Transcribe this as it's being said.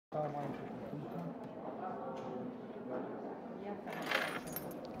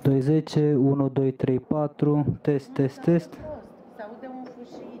20, 1, 2, 3, 4, test, test, test. Se aude un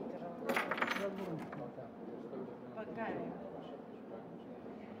fâșit rău. Pe care?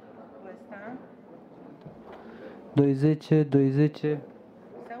 Ăsta? 20, 20. Se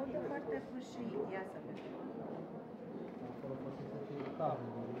aude foarte fâșit, ia să vedem.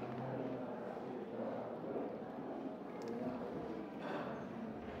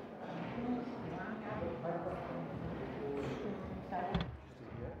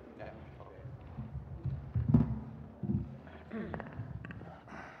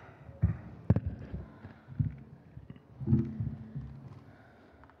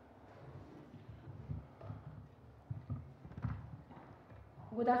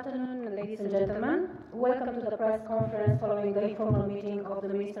 Good afternoon, ladies and gentlemen. Welcome to the press conference following the informal meeting of the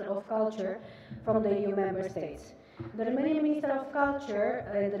Minister of Culture from the EU member states. The Romanian Minister of Culture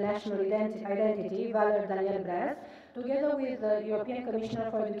and the National Identity, Valer Breaz, together with the European Commissioner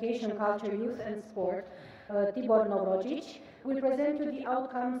for Education, Culture, Youth and Sport, Tibor, will present you the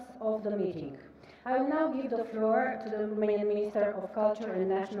outcomes of the meeting. I will now give the floor to the Romanian Minister of Culture and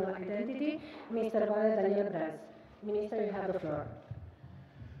National Identity, Mr. Valer Breaz. Minister, you have the floor.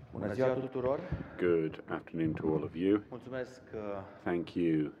 Bună ziua tuturor. Good afternoon to all of you. Mulțumesc Thank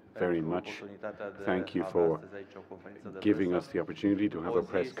you very much. Thank you for giving us the opportunity to have a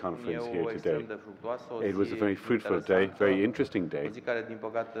press conference here today. It was a very fruitful day, very interesting day,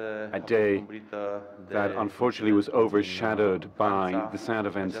 a day that unfortunately was overshadowed by the sad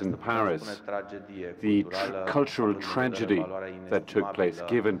events in Paris, the cultural tragedy that took place,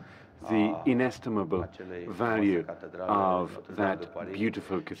 given the inestimable value of that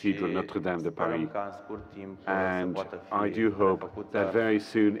beautiful cathedral, Notre-Dame de Paris. And I do hope that very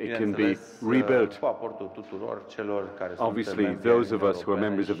soon it can be rebuilt. Obviously, those of us who are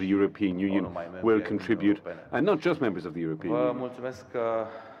members of the European Union will contribute, and not just members of the European Union.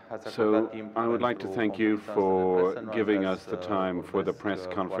 So I would like to thank you for giving us the time for the press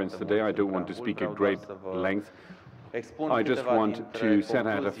conference today. I don't want to speak at great length. I just want to set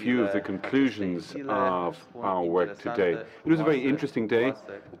out a few of the conclusions of our work today. It was a very interesting day,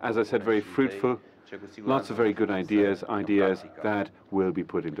 as I said, very fruitful, lots of very good ideas that will be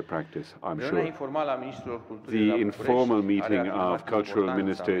put into practice, I'm sure. The informal meeting of cultural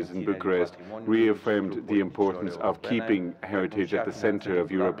ministers in Bucharest reaffirmed the importance of keeping heritage at the center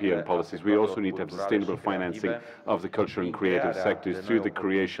of European policies. We also need to have sustainable financing of the cultural and creative sectors through the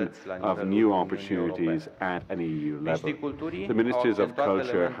creation of new opportunities at an EU level. The ministers of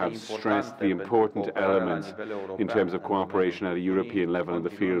culture have stressed the important elements in terms of cooperation at a European level in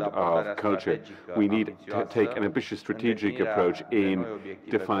the field of culture. We need to take an ambitious strategic approach in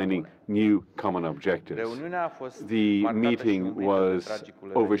defining new common objectives. The meeting was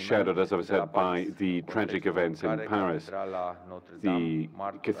overshadowed, as I've said, by the tragic events in Paris. The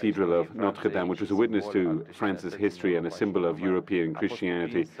Cathedral of Notre-Dame, which was a witness to France's history and a symbol of European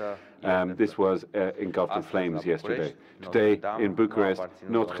Christianity, this was engulfed in flames yesterday. Today, in Bucharest,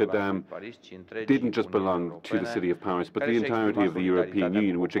 Notre-Dame didn't just belong to the city of Paris, but the entirety of the European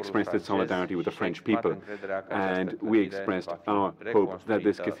Union, which expressed its solidarity with the French people. And we expressed our hope that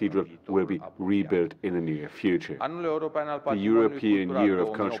this cathedral will be rebuilt in the near future. The European Year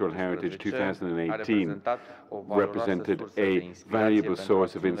of Cultural Heritage 2018 represented a valuable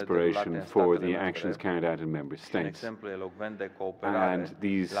source of inspiration for the actions carried out in member states. And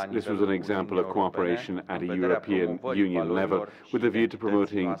this was an example of cooperation at a European Union level with a view to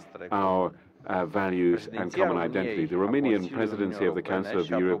promoting our values and common identity. The Romanian presidency of the Council of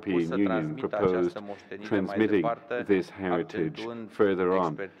the European Union proposed transmitting this heritage further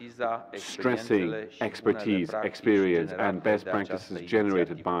on, stressing expertise, experience and best practices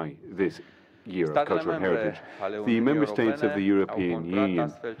generated by this Year of Cultural Heritage. The member states of the European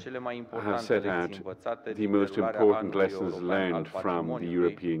Union have set out the most important lessons learned from the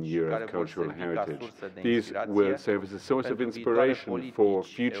European Year of Cultural Heritage. These will serve as a source of inspiration for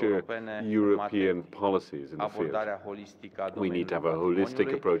future European policies in the field. We need to have a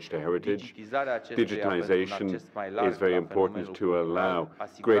holistic approach to heritage. Digitization is very important to allow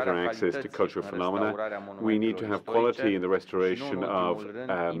greater access to cultural phenomena. We need to have quality in the restoration of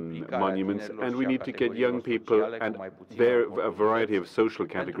monuments, and we need to get young people and a variety of social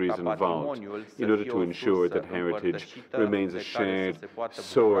categories involved in order to ensure that heritage remains a shared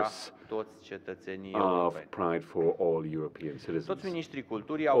source of pride for all European citizens.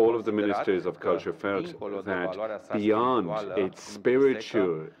 All of the ministers of culture felt that beyond its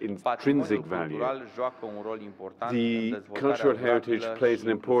spiritual, intrinsic value, the cultural heritage plays an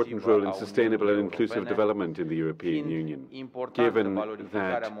important role in sustainable and inclusive development in the European Union, given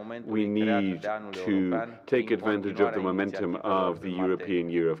that we need need to take advantage of the momentum of the European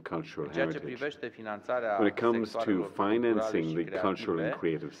Year of Cultural Heritage. When it comes to financing the cultural and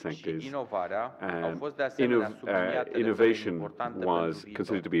creative sectors, innovation was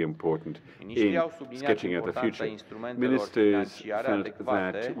considered to be important in sketching out the future. Ministers felt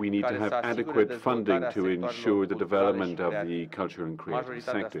that we need to have adequate funding to ensure the development of the cultural and creative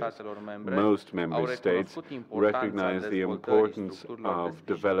sectors. Most member states recognize the importance of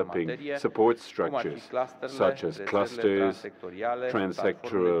developing support structures such as clusters,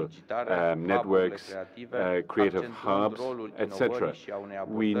 transsectoral networks, creative hubs, etc.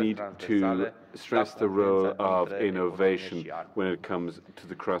 We need to stress the role of innovation when it comes to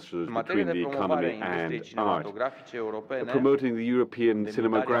the crossroads between the economy and art. Promoting the European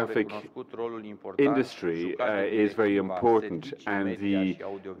cinematographic industry is very important, and the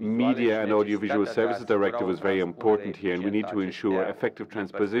Media and Audiovisual Services Directive was very important here, and we need to ensure effective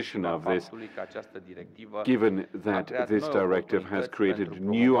transposition of this, given that this directive has created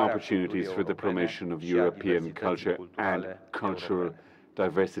new opportunities for the promotion of European culture and cultural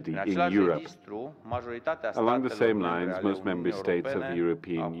diversity in Europe. Along the same lines, most member states of the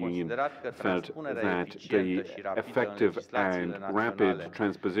European Union felt that the effective and rapid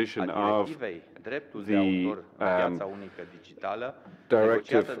transposition of the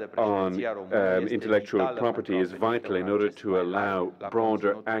directive on intellectual property is vital in order to allow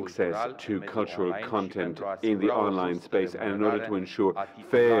broader access to cultural content in the online space and in order to ensure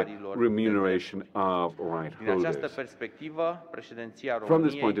fair remuneration of right holders. From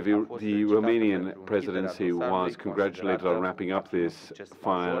this point of view, the Romanian presidency was congratulated on wrapping up this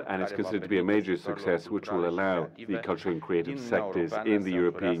file, and it's considered to be a major success which will allow the cultural and creative sectors in the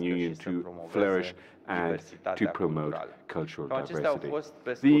European Union to flourish and to promote cultural diversity.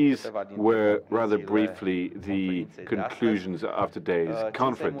 These were, rather briefly, the conclusions of today's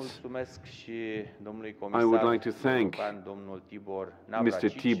conference. I would like to thank Mr.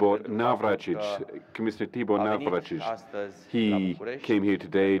 Tibor Navracsics. He came here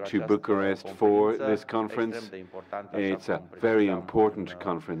today to Bucharest for this conference. It's a very important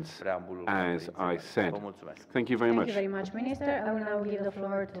conference, as I said. Thank you very much. Thank you very much, Minister. I will now give the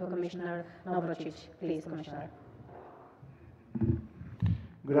floor to Commissioner Navracsics. Please, Commissioner.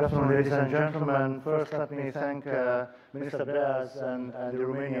 Good afternoon, ladies and gentlemen. First, let me thank Minister Breaz and the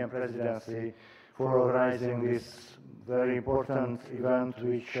Romanian presidency for organizing this very important event,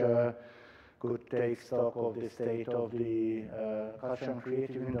 which could take stock of the state of the culture and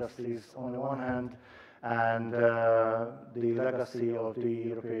creative industries on the one hand, and the legacy of the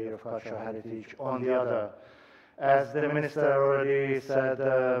European Year of Cultural Heritage on the other. As the Minister already said,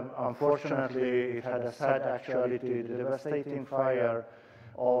 unfortunately, it had a sad actuality. The devastating fire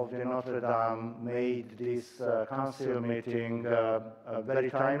of the Notre Dame made this council meeting very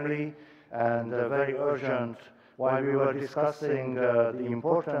timely and very urgent. While we were discussing the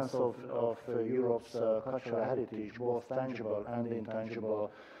importance of Europe's cultural heritage, both tangible and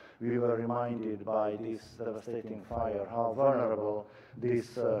intangible, we were reminded by this devastating fire how vulnerable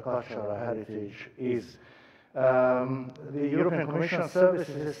this cultural heritage is. The European Commission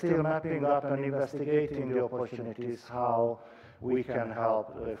services is still mapping up and investigating the opportunities how we can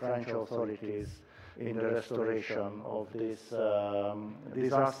help the French authorities in the restoration of this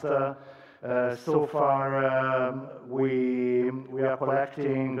disaster. So far, we are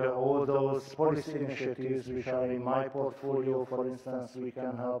collecting all those policy initiatives which are in my portfolio. For instance, we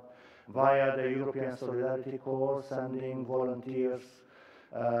can help via the European Solidarity Corps, sending volunteers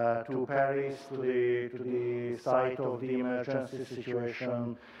to Paris, to the site of the emergency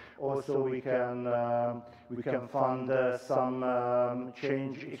situation. Also, we can fund some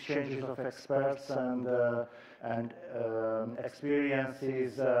exchanges of experts and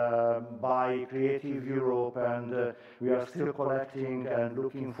experiences by Creative Europe, and we are still collecting and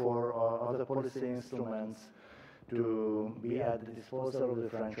looking for other policy instruments to be at the disposal of the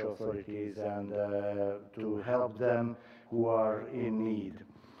French authorities and to help them who are in need.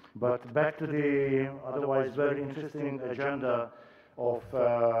 But back to the otherwise very interesting agenda of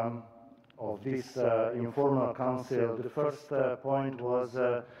this informal council. The first point was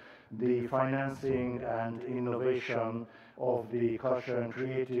the financing and innovation of the culture and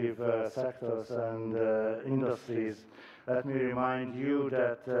creative sectors and industries. Let me remind you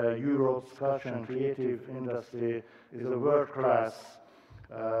that Europe's culture and creative industry is a world-class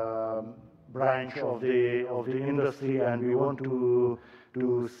branch of the industry, and we want to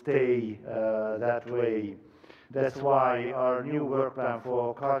stay that way. That's why our new work plan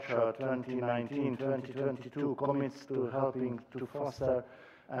for culture 2019-2022 commits to helping to foster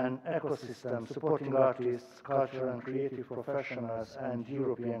an ecosystem supporting artists, culture and creative professionals and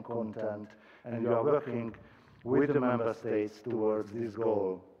European content, and we are working with the member states towards this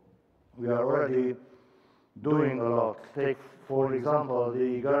goal. We are already doing a lot. Take, for example,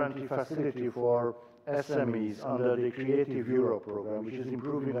 the guarantee facility for SMEs under the Creative Europe program, which is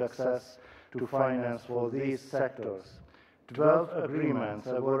improving access to finance for these sectors. 12 agreements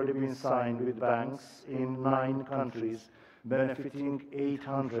have already been signed with banks in 9 countries, benefiting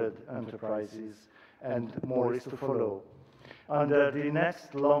 800 enterprises, and more is to follow. Under the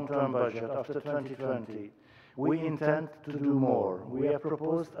next long-term budget after 2020, we intend to do more. We have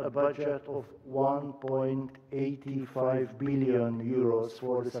proposed a budget of 1.85 billion euros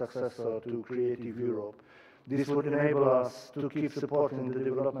for the successor to Creative Europe. This would enable us to keep supporting the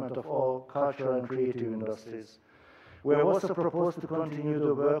development of all cultural and creative industries. We have also proposed to continue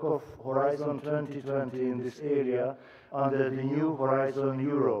the work of Horizon 2020 in this area under the new Horizon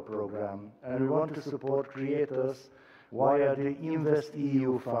Europe program, and we want to support creators via the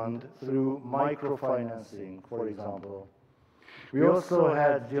InvestEU fund through microfinancing, for example. We also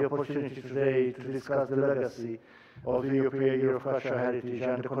had the opportunity today to discuss the legacy of the European Year of Cultural Heritage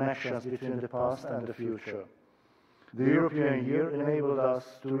and the connections between the past and the future. The European Year enabled us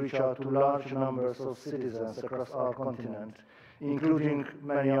to reach out to large numbers of citizens across our continent, including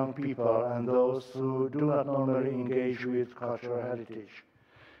many young people and those who do not normally engage with cultural heritage.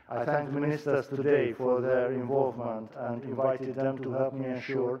 I thank the ministers today for their involvement and invited them to help me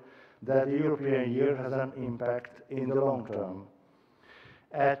ensure that the European Year has an impact in the long term.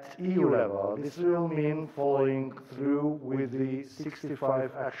 At EU level, this will mean following through with the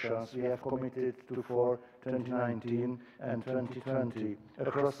 65 actions we have committed to for 2019 and 2020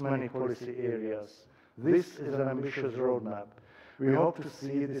 across many policy areas. This is an ambitious roadmap. We hope to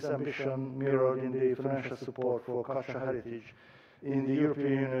see this ambition mirrored in the financial support for cultural heritage in the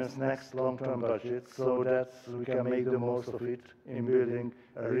European Union's next long-term budget so that we can make the most of it in building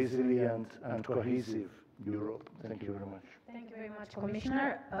a resilient and cohesive Europe. Thank you very much. Thank you very much,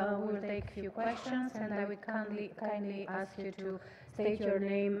 Commissioner. We will take a few questions, and I would kindly ask you to state your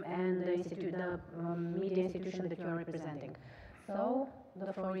name and the media institution that you are representing. So,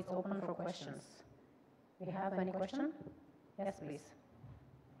 the floor is open for questions. We have any question? Yes, please.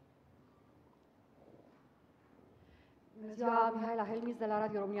 Bună ziua, Mihaela Helmis de la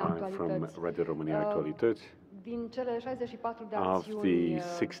Radio România Actualități. From Radio România Actualități. Din cele 64 de Of the acțiuni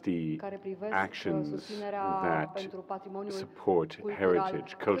 60 care privesc actions susținerea that pentru patrimoniul support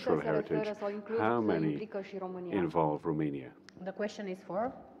heritage, cultural heritage, how many implică și România? involve Romania? The question is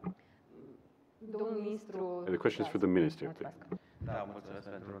for? Domnul ministru. The question is for the minister, please. Da, mulțumesc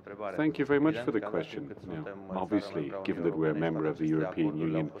pentru întrebare. Thank you very much for the question. Obviously, given that we're a member of the European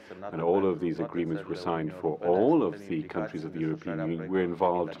Union and all of these agreements were signed for all of the countries of the European Union, we're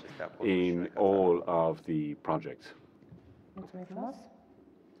involved in all of the projects.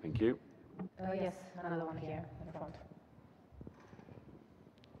 Thank you. Yes, another one here in the front.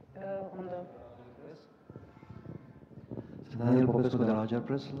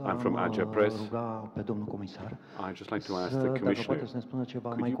 I'm from Agea Press. I'd just like to ask the Commissioner,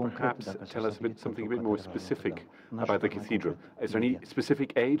 could you perhaps tell us something a bit more specific about the cathedral? Is there any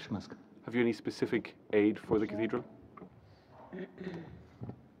specific aid? Have you any specific aid for the cathedral?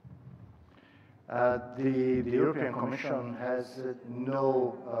 The European Commission has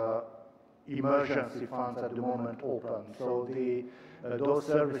no emergency funds at the moment open, so those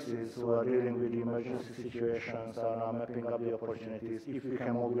services who are dealing with emergency situations are now mapping up the opportunities if we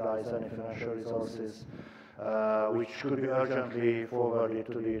can mobilize any financial resources which could be urgently forwarded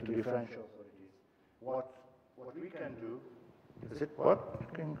to the French authorities. What we can do, is it what?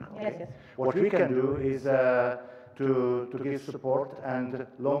 Yes, yes. What we can do is to give support and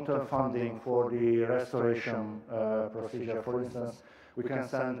long-term funding for the restoration procedure. For instance, we can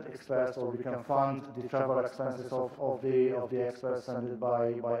send experts, or we can fund the travel expenses of the experts sent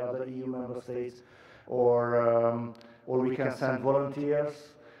by other EU member states, or we can send volunteers,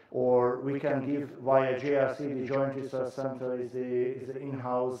 or we can give via JRC, the Joint Research Center is the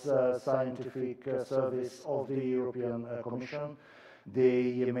in-house scientific service of the European Commission.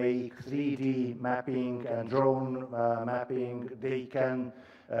 They make 3D mapping and drone mapping. They can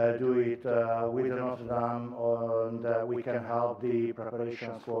do it with Notre Dame, and we can help the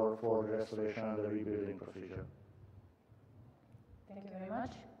preparations for the restoration and the rebuilding procedure. Thank you very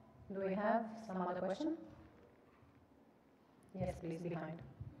much. Do we have some other question? Yes, please, behind.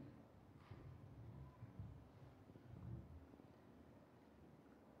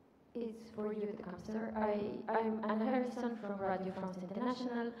 It's for you, the Councillor. I'm Anna Harrison from Radio France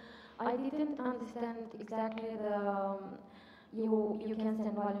International. I didn't understand exactly you can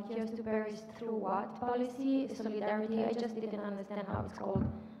send volunteers to Paris through what policy? Solidarity? I just didn't understand how it's called,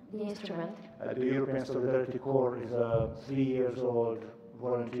 the instrument. The European Solidarity Corps is a 3-year-old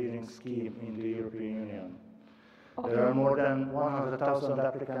volunteering scheme in the European Union. Okay. There are more than 100,000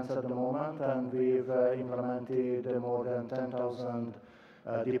 applicants at the moment, and we've implemented more than 10,000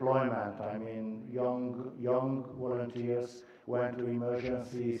 deployment. I mean, young volunteers went to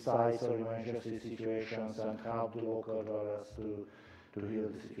emergency sites or emergency situations and helped the local dwellers to heal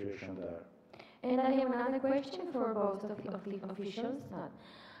the situation there. And I have another question for both of the officials.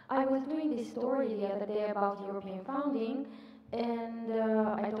 I was doing this story the other day about European founding, and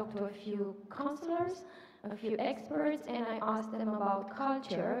I talked to a few counselors, a few experts, and I asked them about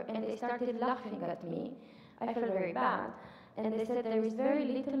culture, and they started laughing at me. I felt very bad. And they said there is very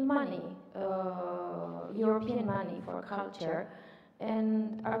little money, European money for culture,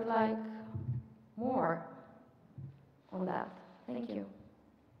 and I would like more on that. Thank you.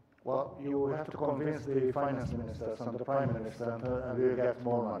 Well, you have to convince the finance ministers and the prime minister, and we'll get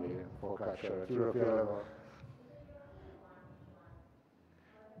more money for culture at European level.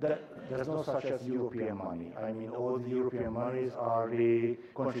 There's no such as European money. I mean, all the European monies are the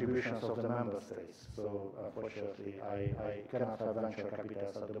contributions of the member states. So, unfortunately, I cannot have venture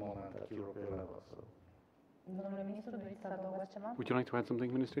capitals at the moment at European level. So. Would you like to add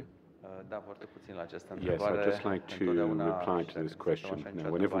something, Minister? Da, foarte puțin la această Yes, întrebare. I'd just like to reply to this question. Now,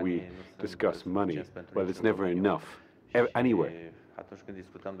 whenever we discuss money, well, it's never enough, anywhere.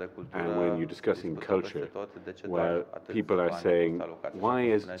 And when you're discussing culture, well, people are saying, why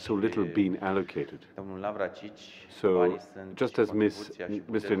is so little being allocated? So, just as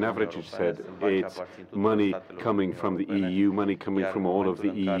Mr. Navracsics said, it's money coming from the EU, money coming from all of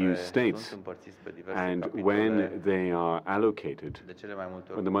the EU states. And when they are allocated,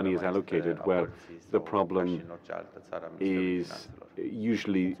 when the money is allocated, well, the problem is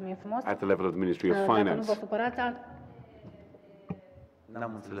usually at the level of the Ministry of Finance.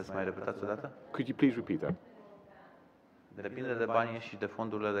 N-am înțeles, mai repetați o dată? Could you please repeat that? Depinde de banii și de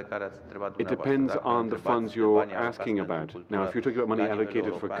fondurile de care ați întrebat It depends on the funds you're asking about. Now, if you're talking about money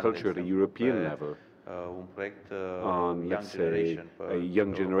allocated for culture at a European level, on, let's say, a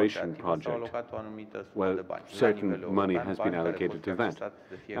young generation project, well, certain money has been allocated to that.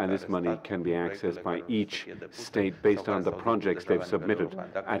 And this money can be accessed by each state based on the projects they've submitted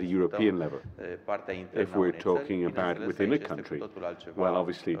at a European level. If we're talking about within a country, well,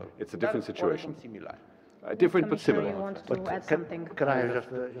 obviously, it's a different situation. Different but similar. Can I just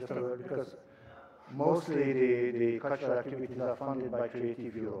because mostly the cultural activities are funded by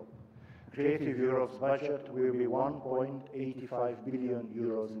Creative Europe. Creative Europe's budget will be 1.85 billion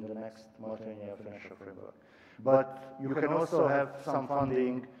euros in the next multi-annual financial framework. But you can also have some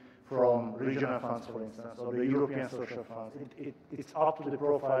funding from regional funds, for instance, or the European social funds. It's up to the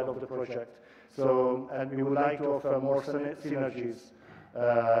profile of the project. So, and we would like to offer more synergies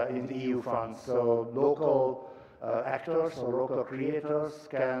in the EU funds. So local actors or local creators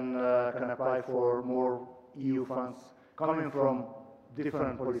can apply for more EU funds coming from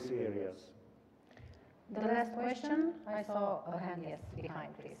different policy areas. The last question, I saw a hand, yes,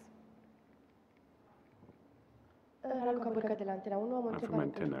 behind, please. From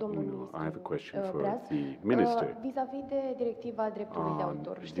Antena 1, I have a question for the Minister on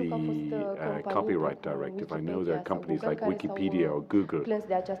the copyright directive. I know there are companies like Wikipedia or Google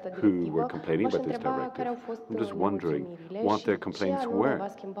who were complaining about this directive. I'm just wondering what their complaints were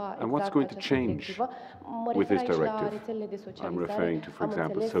and what's going to change with this directive. I'm referring to, for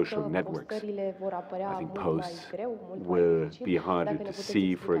example, social networks. I think posts will be harder to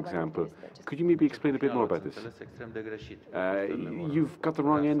see, for example. Could you maybe explain a bit more about this? You've got the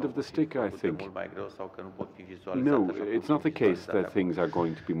wrong end of the stick, I think. No, it's not the case that things are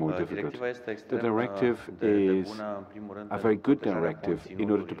going to be more difficult. The directive is a very good directive in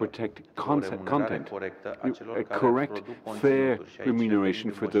order to protect content. A correct, fair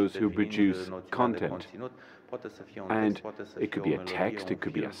remuneration for those who produce content. And it could be a text, it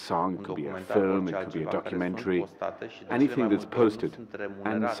could be a song, it could be a film, it could be a documentary, anything that's posted.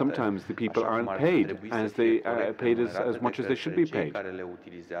 And sometimes the people aren't paid as they paid as much as they should be paid.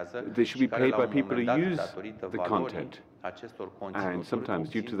 They should be paid by people who use the content. And sometimes,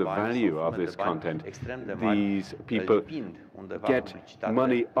 due to the value of this content, these people get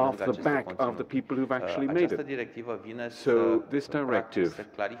money off the back of the people who've actually made it. So this directive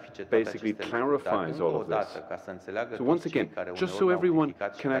basically clarifies all of this. So once again, just so everyone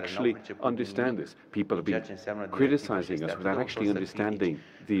can actually understand this, people have been criticizing us without actually understanding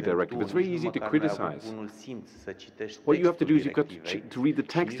the directive. It's very easy to criticize. What you have to do is you've got to read the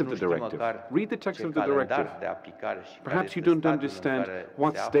text of the directive. Read the text of the directive. Perhaps you don't understand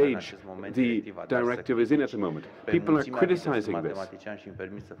what stage the directive is in at the moment. People are criticizing this.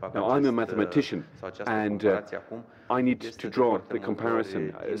 Now, I'm a mathematician, and I need to draw the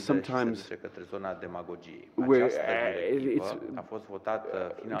comparison. Sometimes it's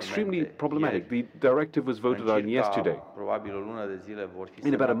extremely problematic. The directive was voted on yesterday.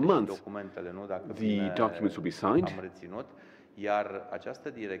 In about a month, the documents will be signed,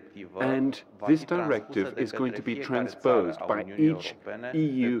 and this directive is going to be transposed by each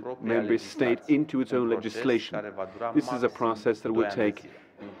EU member state into its own legislation. This is a process that will take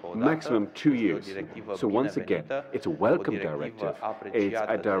maximum 2 years. So once again, it's a welcome directive. It's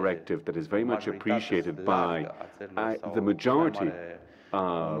a directive that is very much appreciated by the majority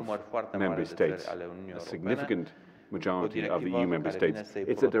of member states, a significant majority of the EU member states.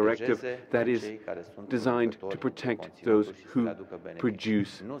 It's a directive that is designed to protect those who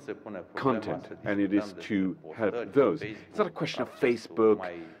produce content, and it is to help those. It's not a question of Facebook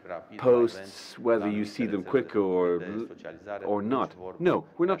posts, whether you see them quicker or not. No,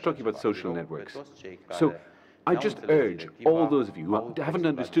 we're not talking about social networks. So I just urge all those of you who haven't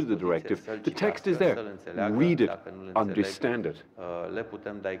understood the directive, the text is there. Read it, understand it.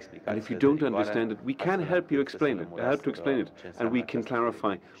 And if you don't understand it, we can help you explain it, and we can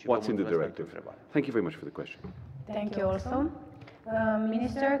clarify what's in the directive. Thank you very much for the question. Thank you also.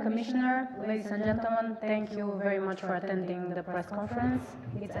 Minister, Commissioner, ladies and gentlemen, thank you very much for attending the press conference.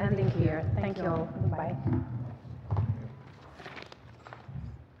 It's ending here. Thank you all. Goodbye.